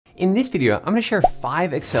In this video, I'm gonna share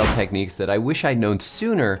 5 Excel techniques that I wish I'd known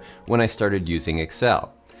sooner when I started using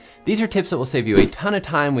Excel. These are tips that will save you a ton of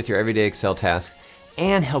time with your everyday Excel tasks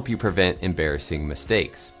and help you prevent embarrassing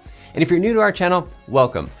mistakes. And if you're new to our channel,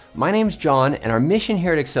 welcome. My name's John, and our mission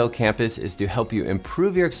here at Excel Campus is to help you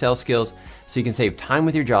improve your Excel skills so you can save time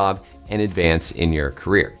with your job and advance in your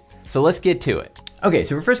career. So let's get to it. Okay,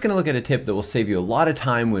 so we're first gonna look at a tip that will save you a lot of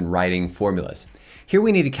time when writing formulas. Here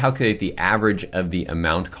we need to calculate the average of the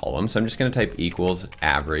amount column. So I'm just gonna type equals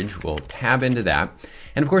average. We'll tab into that.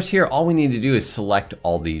 And of course here, all we need to do is select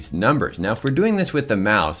all these numbers. Now, if we're doing this with the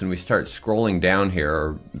mouse and we start scrolling down here,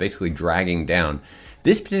 or basically dragging down,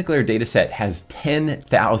 this particular data set has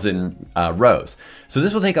 10,000 rows. So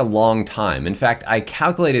this will take a long time. In fact, I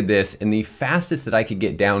calculated this, and the fastest that I could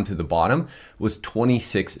get down to the bottom was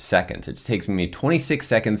 26 seconds. It takes me 26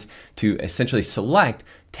 seconds to essentially select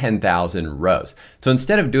 10,000 rows. So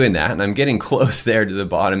instead of doing that, and I'm getting close there to the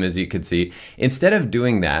bottom as you can see, instead of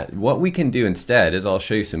doing that, what we can do instead is I'll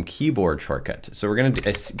show you some keyboard shortcuts. So we're gonna,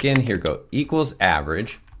 again here, go equals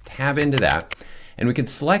average, tab into that, and we can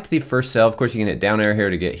select the first cell. Of course, you can hit down arrow here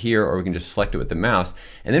to get here, or we can just select it with the mouse.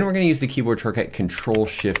 And then we're gonna use the keyboard shortcut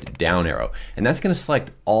Control-Shift down arrow. And that's gonna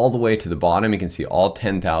select all the way to the bottom. You can see all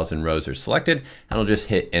 10,000 rows are selected, and I'll just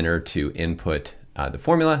hit enter to input the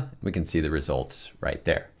formula. We can see the results right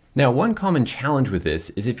there. Now, one common challenge with this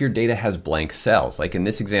is if your data has blank cells. Like in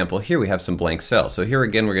this example here, we have some blank cells. So here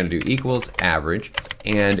again, we're gonna do equals average.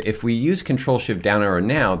 And if we use Control-Shift down arrow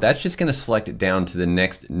now, that's just gonna select it down to the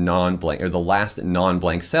next non-blank, or the last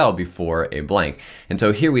non-blank cell before a blank. And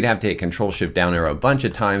so here we'd have to hit Control-Shift down arrow a bunch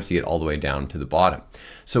of times to get all the way down to the bottom.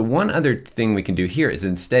 So one other thing we can do here is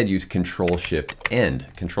instead use Control-Shift end.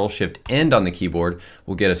 Control-Shift end on the keyboard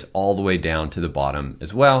will get us all the way down to the bottom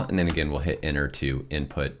as well. And then again, we'll hit enter to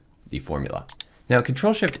input the formula. Now,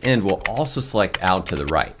 Control-Shift end will also select out to the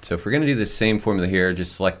right. So if we're gonna do the same formula here,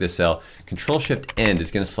 just select this cell, Control-Shift end is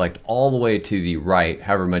gonna select all the way to the right,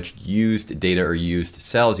 however much used data or used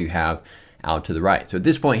cells you have out to the right. So at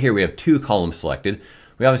this point here, we have 2 columns selected.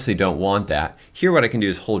 We obviously don't want that. Here, what I can do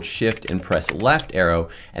is hold Shift and press left arrow,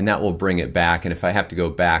 and that will bring it back. And if I have to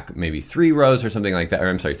go back maybe 3 rows or something like that, or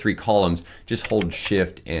I'm sorry, 3 columns, just hold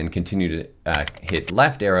Shift and continue to hit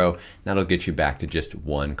left arrow. That'll get you back to just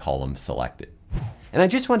 1 column selected. And I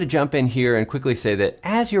just want to jump in here and quickly say that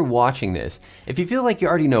as you're watching this, if you feel like you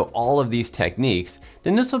already know all of these techniques,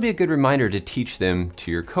 then this will be a good reminder to teach them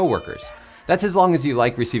to your coworkers. That's as long as you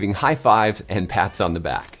like receiving high fives and pats on the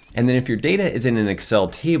back. And then if your data is in an Excel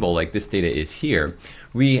table, like this data is here,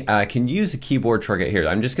 we can use a keyboard shortcut here.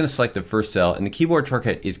 I'm just gonna select the first cell, and the keyboard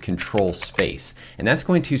shortcut is Control Space. And that's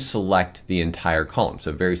going to select the entire column.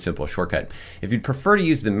 So very simple shortcut. If you'd prefer to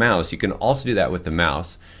use the mouse, you can also do that with the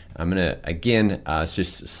mouse. I'm gonna, again,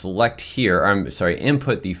 just select here,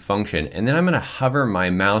 input the function, and then I'm gonna hover my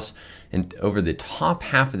mouse and over the top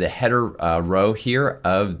half of the header row here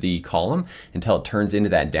of the column until it turns into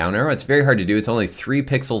that down arrow. It's very hard to do. It's only 3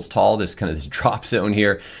 pixels tall, this kind of this drop zone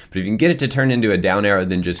here. But if you can get it to turn into a down arrow,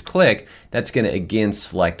 then just click. That's gonna, again,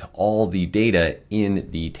 select all the data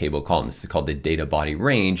in the table column. This is called the data body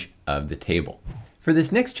range of the table. For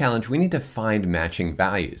this next challenge, we need to find matching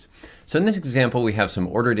values. So in this example, we have some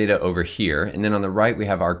order data over here, and then on the right, we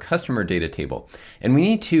have our customer data table. And we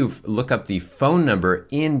need to look up the phone number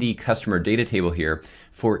in the customer data table here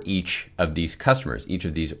for each of these customers, each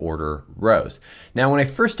of these order rows. Now, when I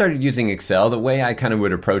first started using Excel, the way I kind of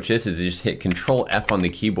would approach this is just hit Control F on the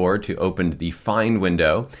keyboard to open the find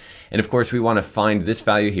window. And of course, we want to find this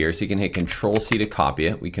value here, so you can hit Control C to copy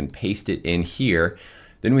it. We can paste it in here.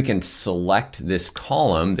 Then we can select this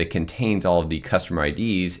column that contains all of the customer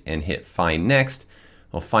IDs and hit Find Next.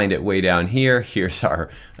 We'll find it way down here. Here's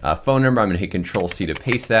our phone number. I'm gonna hit Control C to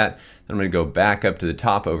paste that. Then I'm gonna go back up to the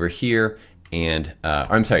top over here and,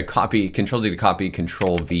 copy, Control Z to copy,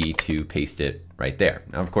 Control V to paste it right there.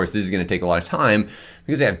 Now, of course, this is gonna take a lot of time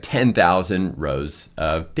because I have 10,000 rows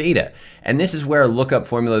of data. And this is where lookup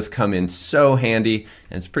formulas come in so handy.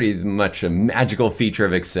 And it's pretty much a magical feature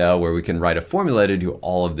of Excel where we can write a formula to do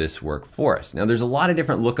all of this work for us. Now, there's a lot of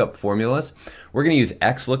different lookup formulas. We're gonna use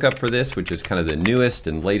Xlookup for this, which is kind of the newest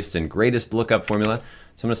and latest and greatest lookup formula.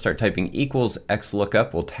 So I'm gonna start typing equals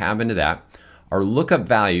Xlookup. We'll tab into that. Our lookup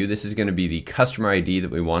value, this is gonna be the customer ID that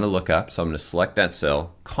we wanna look up. So I'm gonna select that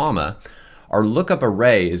cell, comma. Our lookup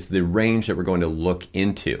array is the range that we're going to look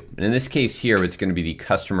into. And in this case here, it's gonna be the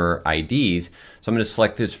customer IDs. So I'm gonna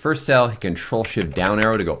select this first cell, hit Control-Shift down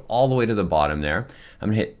arrow to go all the way to the bottom there. I'm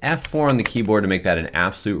gonna hit F4 on the keyboard to make that an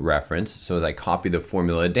absolute reference. So as I copy the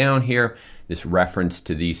formula down here, this reference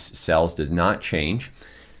to these cells does not change.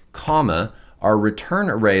 Comma, our return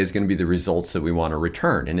array is going to be the results that we want to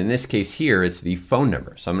return. And in this case here, it's the phone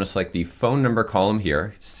number. So I'm going to select the phone number column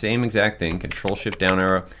here. Same exact thing, Control Shift down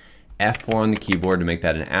arrow, F4 on the keyboard to make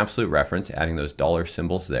that an absolute reference, adding those dollar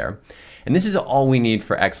symbols there. And this is all we need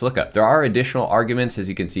for Xlookup. There are additional arguments, as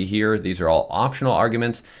you can see here. These are all optional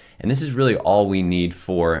arguments. And this is really all we need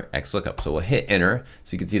for Xlookup. So we'll hit enter.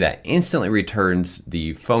 So you can see that instantly returns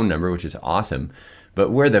the phone number, which is awesome.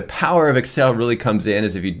 But where the power of Excel really comes in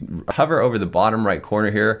is if you hover over the bottom right corner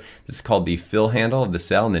here, this is called the fill handle of the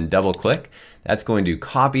cell, and then double click. That's going to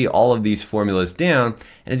copy all of these formulas down.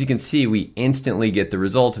 And as you can see, we instantly get the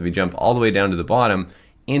results. If we jump all the way down to the bottom,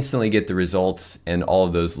 instantly get the results and all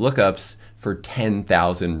of those lookups for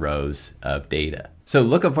 10,000 rows of data. So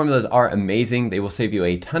lookup formulas are amazing. They will save you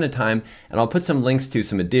a ton of time, and I'll put some links to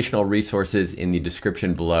some additional resources in the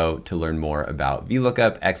description below to learn more about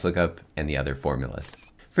Vlookup, Xlookup, and the other formulas.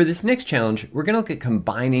 For this next challenge, we're going to look at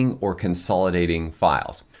combining or consolidating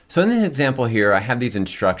files. So in this example here, I have these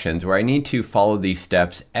instructions where I need to follow these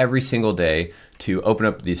steps every single day to open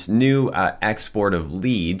up this new export of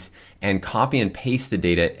leads and copy and paste the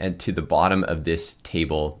data to the bottom of this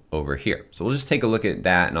table over here. So we'll just take a look at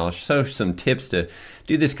that, and I'll show some tips to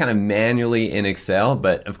do this kind of manually in Excel,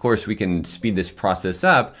 but of course we can speed this process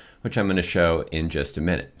up, which I'm going to show in just a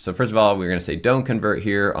minute. So first of all, we're going to say don't convert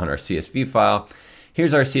here on our CSV file.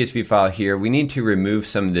 Here's our CSV file here. We need to remove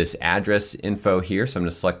some of this address info here. So I'm going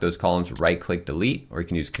to select those columns, right click delete, or you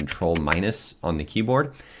can use Control minus on the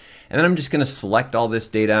keyboard. And then I'm just going to select all this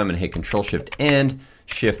data. I'm going to hit Control Shift End,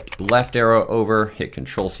 Shift left arrow over, hit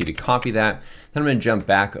Control C to copy that. Then I'm going to jump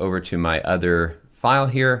back over to my other file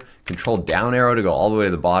here, Control down arrow to go all the way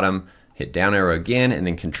to the bottom, hit down arrow again, and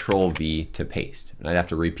then Control V to paste. And I'd have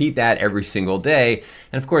to repeat that every single day.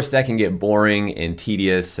 And of course that can get boring and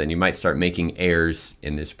tedious, and you might start making errors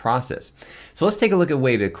in this process. So let's take a look at a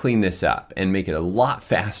way to clean this up and make it a lot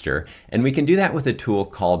faster. And we can do that with a tool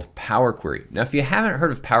called Power Query. Now, if you haven't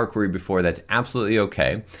heard of Power Query before, that's absolutely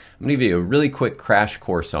okay. I'm gonna give you a really quick crash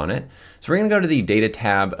course on it. So we're gonna go to the Data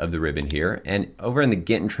tab of the ribbon here, and over in the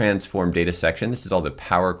Get and Transform Data section, this is all the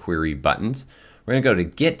Power Query buttons. We're gonna go to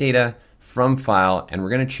Get Data, From File, and we're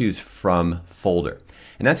gonna choose From Folder.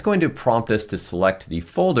 And that's going to prompt us to select the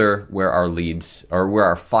folder where our leads, or where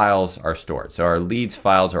our files are stored. So our leads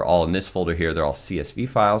files are all in this folder here. They're all CSV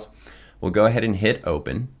files. We'll go ahead and hit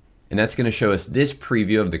open. And that's going to show us this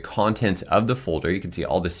preview of the contents of the folder. You can see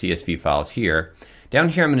all the CSV files here. Down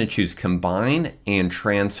here, I'm going to choose Combine and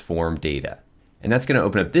Transform Data. And that's going to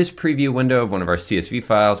open up this preview window of one of our CSV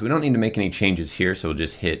files. We don't need to make any changes here, so we'll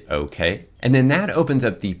just hit OK. And then that opens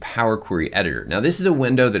up the Power Query Editor. Now this is a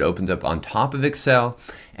window that opens up on top of Excel,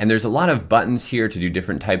 and there's a lot of buttons here to do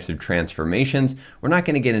different types of transformations. We're not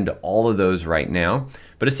going to get into all of those right now,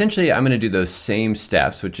 but essentially I'm going to do those same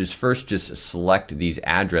steps, which is first just select these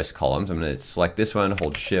address columns. I'm going to select this one,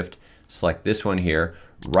 hold Shift, select this one here,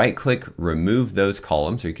 right click, remove those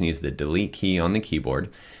columns, or you can use the delete key on the keyboard.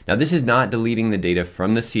 Now this is not deleting the data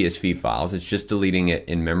from the CSV files, it's just deleting it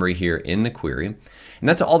in memory here in the query. And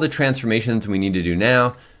that's all the transformations we need to do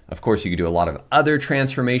now. Of course, you could do a lot of other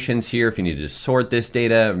transformations here if you needed to sort this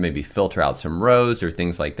data, or maybe filter out some rows or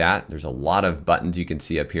things like that. There's a lot of buttons you can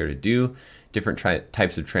see up here to do different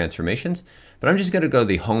types of transformations. But I'm just going to go to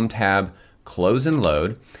the Home tab, Close and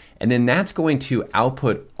Load. And then that's going to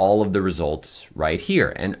output all of the results right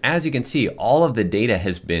here. And as you can see, all of the data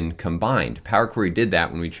has been combined. Power Query did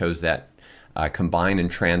that when we chose that combine and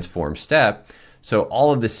transform step. So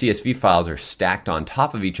all of the CSV files are stacked on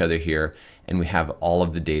top of each other here, and we have all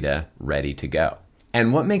of the data ready to go.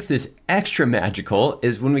 And what makes this extra magical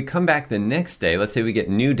is when we come back the next day, let's say we get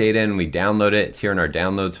new data and we download it, it's here in our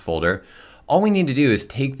downloads folder. All we need to do is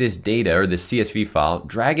take this data, or the CSV file,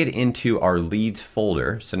 drag it into our leads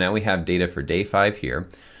folder. So now we have data for day 5 here.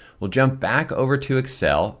 We'll jump back over to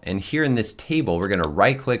Excel, and here in this table, we're going to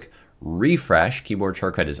right click, refresh, keyboard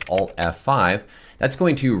shortcut is Alt F5. That's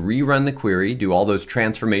going to rerun the query, do all those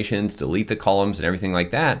transformations, delete the columns and everything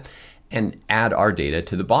like that, and add our data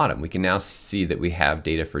to the bottom. We can now see that we have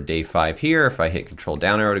data for day 5 here. If I hit Control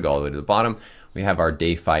down arrow to go all the way to the bottom, we have our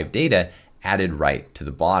day 5 data added right to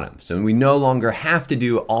the bottom. So we no longer have to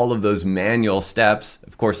do all of those manual steps.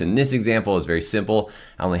 Of course, in this example, it's very simple.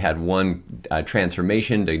 I only had one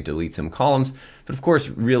transformation to delete some columns. But of course,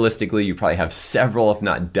 realistically, you probably have several, if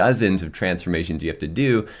not dozens, of transformations you have to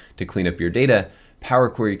do to clean up your data. Power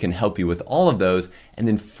Query can help you with all of those and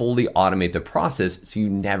then fully automate the process so you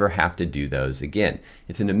never have to do those again.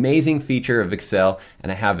 It's an amazing feature of Excel,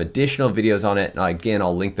 and I have additional videos on it. And again,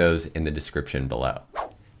 I'll link those in the description below.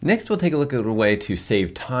 Next, we'll take a look at a way to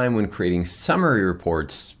save time when creating summary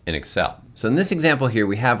reports in Excel. So in this example here,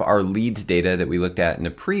 we have our leads data that we looked at in the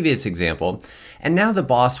previous example, and now the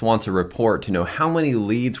boss wants a report to know how many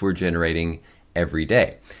leads we're generating every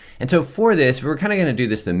day. And so for this, we're kind of going to do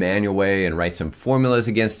this the manual way and write some formulas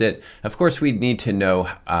against it. Of course, we'd need to know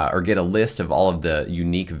or get a list of all of the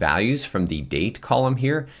unique values from the date column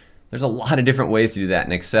here. There's a lot of different ways to do that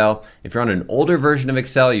in Excel. If you're on an older version of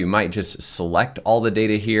Excel, you might just select all the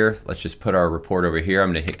data here. Let's just put our report over here.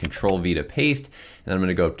 I'm going to hit Control V to paste, and then I'm going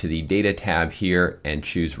to go up to the Data tab here and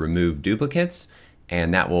choose Remove Duplicates.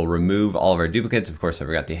 And that will remove all of our duplicates. Of course, I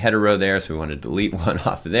forgot the header row there, so we want to delete one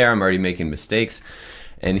off of there. I'm already making mistakes.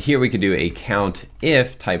 And here we could do a count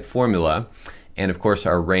if type formula. And of course,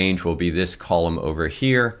 our range will be this column over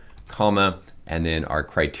here, comma, and then our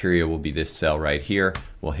criteria will be this cell right here.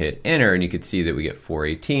 We'll hit enter, and you can see that we get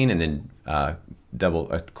 418, and then double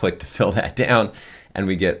click to fill that down, and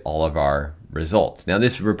we get all of our results. Now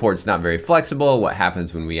this report's not very flexible. What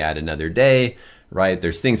happens when we add another day, right?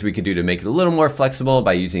 There's things we could do to make it a little more flexible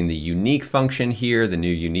by using the unique function here, the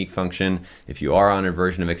new unique function. If you are on a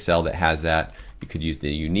version of Excel that has that, you could use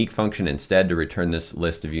the unique function instead to return this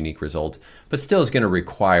list of unique results, but still is going to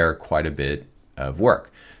require quite a bit of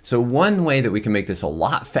work. So one way that we can make this a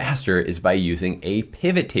lot faster is by using a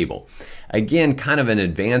pivot table. Again, kind of an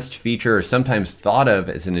advanced feature, or sometimes thought of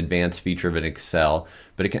as an advanced feature of an Excel,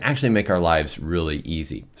 but it can actually make our lives really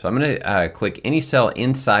easy. So I'm going to click any cell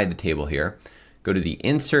inside the table here, go to the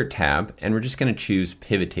Insert tab, and we're just going to choose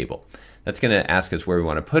Pivot Table. That's going to ask us where we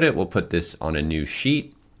want to put it. We'll put this on a new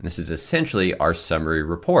sheet. And this is essentially our summary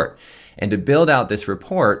report. And to build out this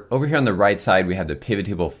report, over here on the right side, we have the pivot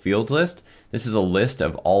table fields list. This is a list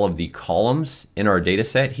of all of the columns in our data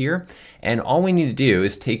set here. And all we need to do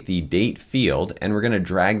is take the date field, and we're going to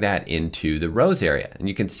drag that into the rows area. And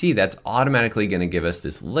you can see that's automatically going to give us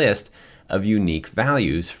this list of unique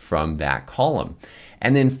values from that column.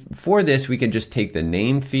 And then for this, we can just take the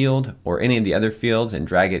name field or any of the other fields and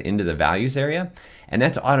drag it into the values area. And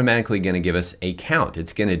that's automatically going to give us a count.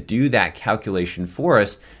 It's going to do that calculation for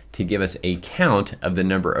us to give us a count of the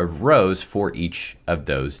number of rows for each of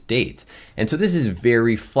those dates. And so this is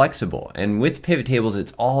very flexible. And with pivot tables,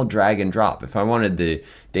 it's all drag and drop. If I wanted the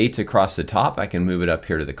dates across the top, I can move it up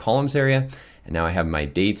here to the columns area. And now I have my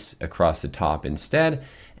dates across the top instead.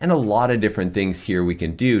 And a lot of different things here we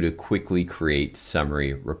can do to quickly create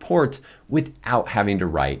summary reports without having to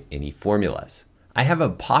write any formulas. I have a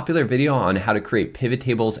popular video on how to create pivot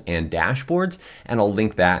tables and dashboards, and I'll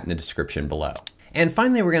link that in the description below. And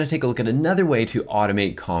finally, we're going to take a look at another way to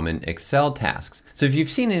automate common Excel tasks. So if you've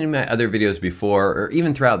seen any of my other videos before, or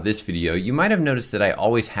even throughout this video, you might have noticed that I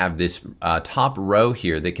always have this top row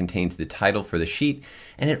here that contains the title for the sheet,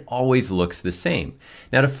 and it always looks the same.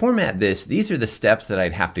 Now to format this, these are the steps that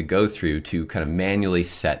I'd have to go through to kind of manually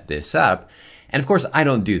set this up. And of course, I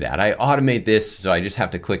don't do that. I automate this, so I just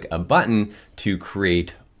have to click a button to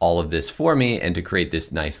create all of this for me and to create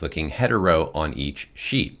this nice looking header row on each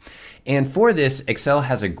sheet. And for this, Excel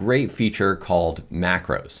has a great feature called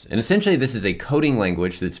macros. And essentially this is a coding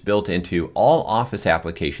language that's built into all Office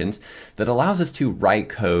applications that allows us to write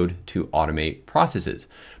code to automate processes.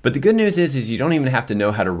 But the good news is you don't even have to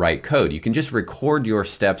know how to write code. You can just record your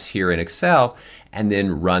steps here in Excel and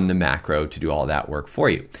then run the macro to do all that work for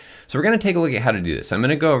you. So we're going to take a look at how to do this. I'm going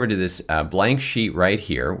to go over to this blank sheet right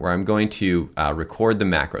here where I'm going to record the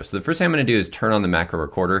macro. So the first thing I'm going to do is turn on the macro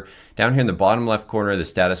recorder. Down here in the bottom left corner of the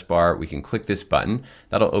status bar, we can click this button.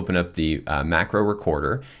 That'll open up the macro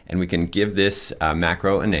recorder, and we can give this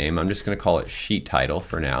macro a name. I'm just going to call it sheet title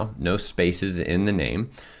for now. No spaces in the name.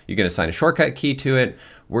 You can assign a shortcut key to it.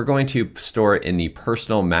 We're going to store it in the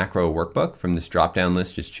personal macro workbook. From this drop-down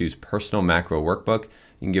list, just choose personal macro workbook.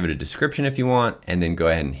 You can give it a description if you want, and then go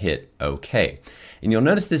ahead and hit OK. And you'll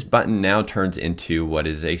notice this button now turns into what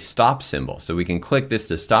is a stop symbol. So we can click this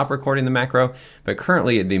to stop recording the macro, but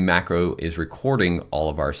currently the macro is recording all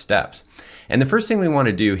of our steps. And the first thing we want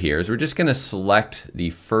to do here is we're just going to select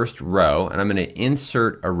the first row, and I'm going to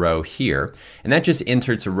insert a row here. And that just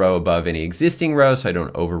inserts a row above any existing row so I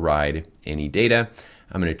don't override any data.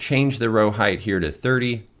 I'm going to change the row height here to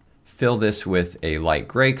 30, fill this with a light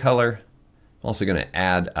gray color. I'm also going to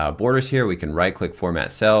add borders here. We can right click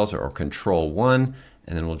Format Cells or Control 1,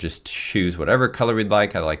 and then we'll just choose whatever color we'd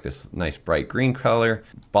like. I like this nice bright green color.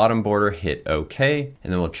 Bottom border, hit OK,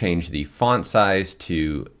 and then we'll change the font size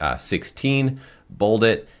to 16, bold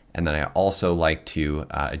it, and then I also like to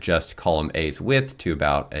adjust column A's width to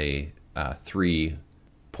about a 3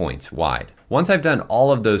 points wide. Once I've done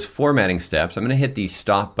all of those formatting steps, I'm going to hit the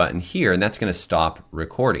stop button here, and that's going to stop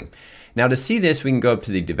recording. Now to see this, we can go up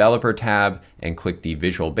to the Developer tab and click the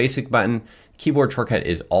Visual Basic button. Keyboard shortcut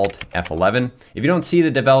is Alt F11. If you don't see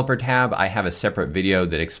the Developer tab, I have a separate video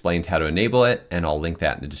that explains how to enable it, and I'll link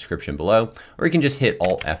that in the description below. Or you can just hit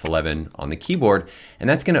Alt F11 on the keyboard, and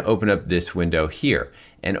that's going to open up this window here.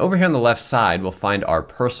 And over here on the left side, we'll find our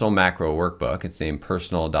personal macro workbook. It's named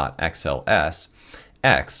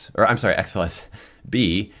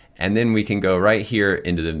personal.xlsb, and then we can go right here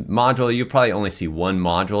into the module. You'll probably only see one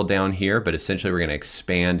module down here, but essentially we're going to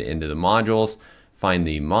expand into the modules, find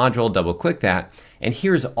the module, double click that, and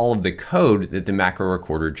here's all of the code that the macro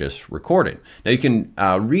recorder just recorded. Now you can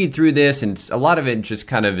read through this, and a lot of it just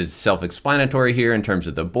kind of is self-explanatory here in terms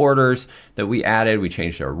of the borders that we added. We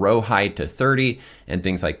changed our row height to 30 and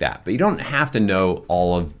things like that. But you don't have to know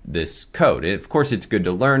all of this code. Of course, it's good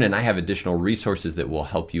to learn, and I have additional resources that will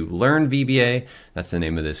help you learn VBA. That's the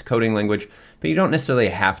name of this coding language. But you don't necessarily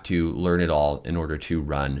have to learn it all in order to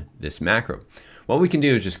run this macro. What we can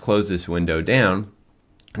do is just close this window down.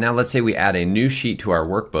 Now let's say we add a new sheet to our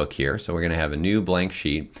workbook here. So we're going to have a new blank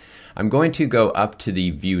sheet. I'm going to go up to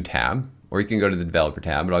the View tab, or you can go to the Developer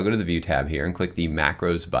tab, but I'll go to the View tab here and click the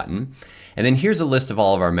Macros button. And then here's a list of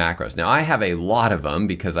all of our macros. Now I have a lot of them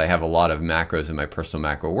because I have a lot of macros in my personal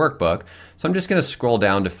macro workbook. So I'm just going to scroll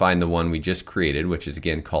down to find the one we just created, which is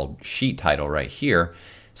again called Sheet Title right here.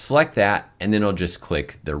 Select that, and then I'll just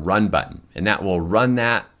click the Run button, and that will run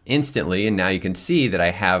that instantly. And now you can see that I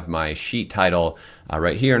have my sheet title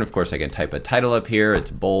right here, and of course I can type a title up here. It's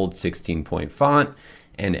bold, 16-point font,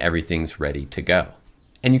 and everything's ready to go.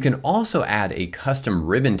 And you can also add a custom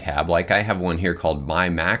ribbon tab, like I have one here called My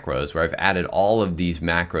Macros, where I've added all of these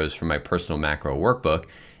macros from my personal macro workbook,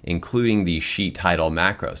 including the sheet title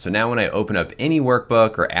macro. So now when I open up any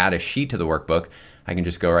workbook or add a sheet to the workbook, I can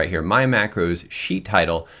just go right here, My Macros, Sheet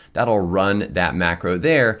Title. That'll run that macro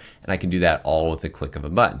there, and I can do that all with the click of a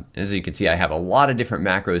button. And as you can see, I have a lot of different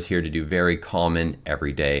macros here to do very common,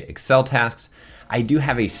 everyday Excel tasks. I do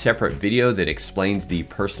have a separate video that explains the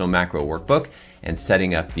personal macro workbook and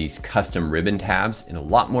setting up these custom ribbon tabs in a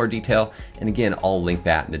lot more detail. And again, I'll link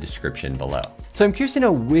that in the description below. So I'm curious to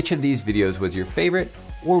know which of these videos was your favorite,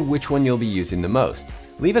 or which one you'll be using the most.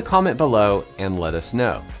 Leave a comment below and let us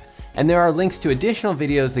know. And there are links to additional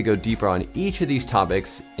videos that go deeper on each of these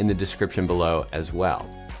topics in the description below as well.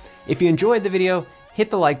 If you enjoyed the video, hit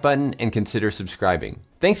the like button and consider subscribing.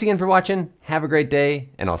 Thanks again for watching, have a great day,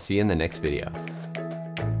 and I'll see you in the next video.